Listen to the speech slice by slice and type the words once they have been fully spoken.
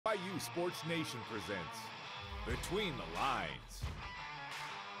BYU Sports Nation presents Between the Lines.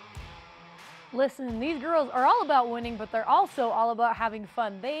 Listen, these girls are all about winning, but they're also all about having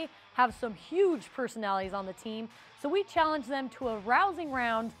fun. They have some huge personalities on the team, so we challenge them to a rousing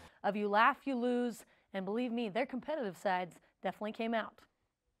round of you laugh, you lose, and believe me, their competitive sides definitely came out.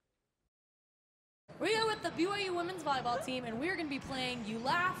 We're here with the BYU women's volleyball team, and we're going to be playing You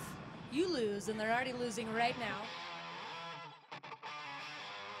Laugh, You Lose, and they're already losing right now.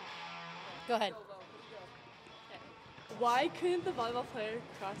 Go ahead. Why couldn't the volleyball player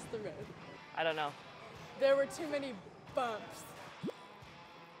cross the road? I don't know. There were too many bumps.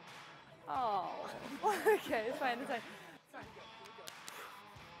 Oh. Okay, it's fine, it's fine.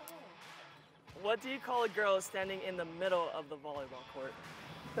 What do you call a girl standing in the middle of the volleyball court?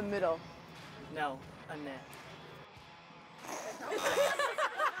 The middle. No, a net.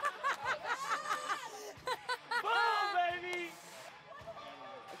 Boom, baby!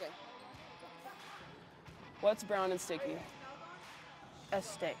 Okay. What's brown and sticky? A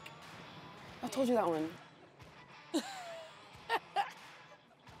stick. I told you that one.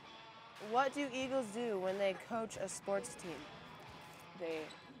 What do Eagles do when they coach a sports team? They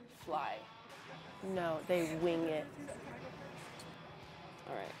fly. No, they wing it.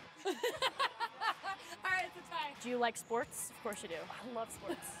 All right. All right, it's a tie. Do you like sports? Of course you do. I love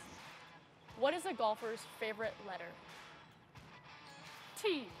sports. What is a golfer's favorite letter?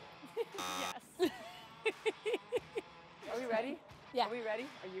 T. Yes. Are we ready? Yeah. Are we ready?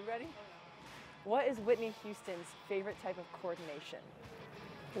 Are you ready? What is Whitney Houston's favorite type of coordination?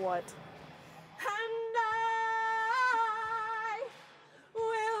 What? And I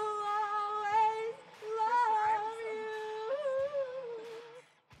will always love you.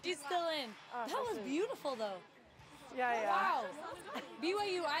 She's still in. Oh, That was beautiful, though. Yeah. Wow.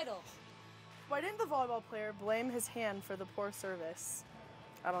 BYU idol. Why didn't the volleyball player blame his hand for the poor service?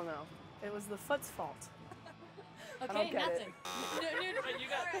 I don't know. It was the foot's fault. Okay, don't get nothing. it. No.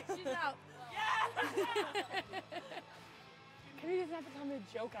 All right, she's out. Can you just have to tell me a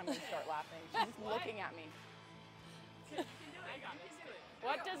joke? I'm going to start laughing. She's just looking at me.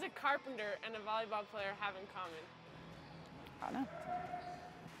 What does a carpenter and a volleyball player have in common? I don't know.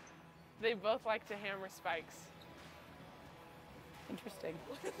 They both like to hammer spikes. Interesting.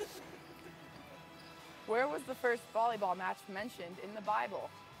 Where was the first volleyball match mentioned in the Bible?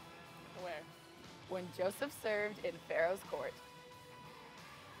 Where? When Joseph served in Pharaoh's court.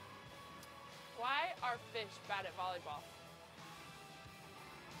 Why are fish bad at volleyball?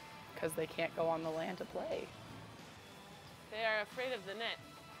 Because they can't go on the land to play. They are afraid of the net.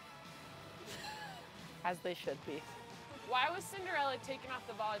 As they should be. Why was Cinderella taken off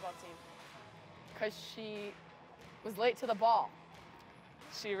the volleyball team? Because she was late to the ball.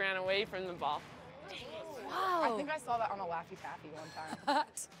 She ran away from the ball. Wow. I think I saw that on a Laffy Taffy one time.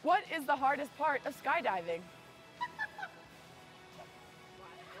 What is the hardest part of skydiving?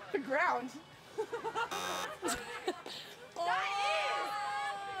 The ground. That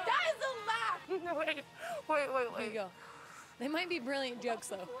is a laugh. No, wait. There you go. They might be brilliant jokes,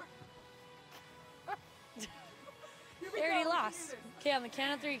 though. They already lost. Okay, on the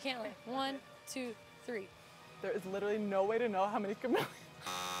count of three, you can't win. 1, 2, 3. There is literally no way to know how many chameleons.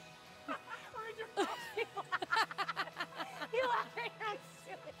 You laughing at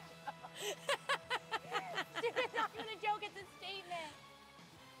stupid joke. Stupid, not even a joke, it's a statement.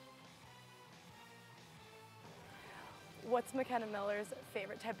 What's McKenna Miller's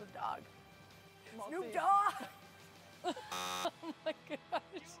favorite type of dog? Snoop Dogg! Oh my gosh.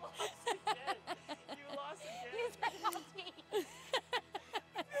 You lost again.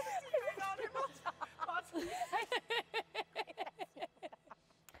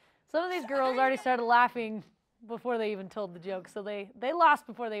 Some of these girls already started laughing before they even told the joke, so they lost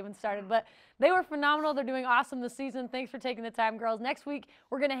before they even started. But they were phenomenal. They're doing awesome this season. Thanks for taking the time, girls. Next week,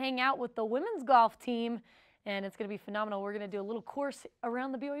 we're going to hang out with the women's golf team, and it's going to be phenomenal. We're going to do a little course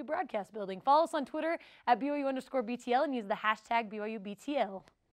around the BYU broadcast building. Follow us on Twitter at BYU_BTL and use the hashtag BYUBTL.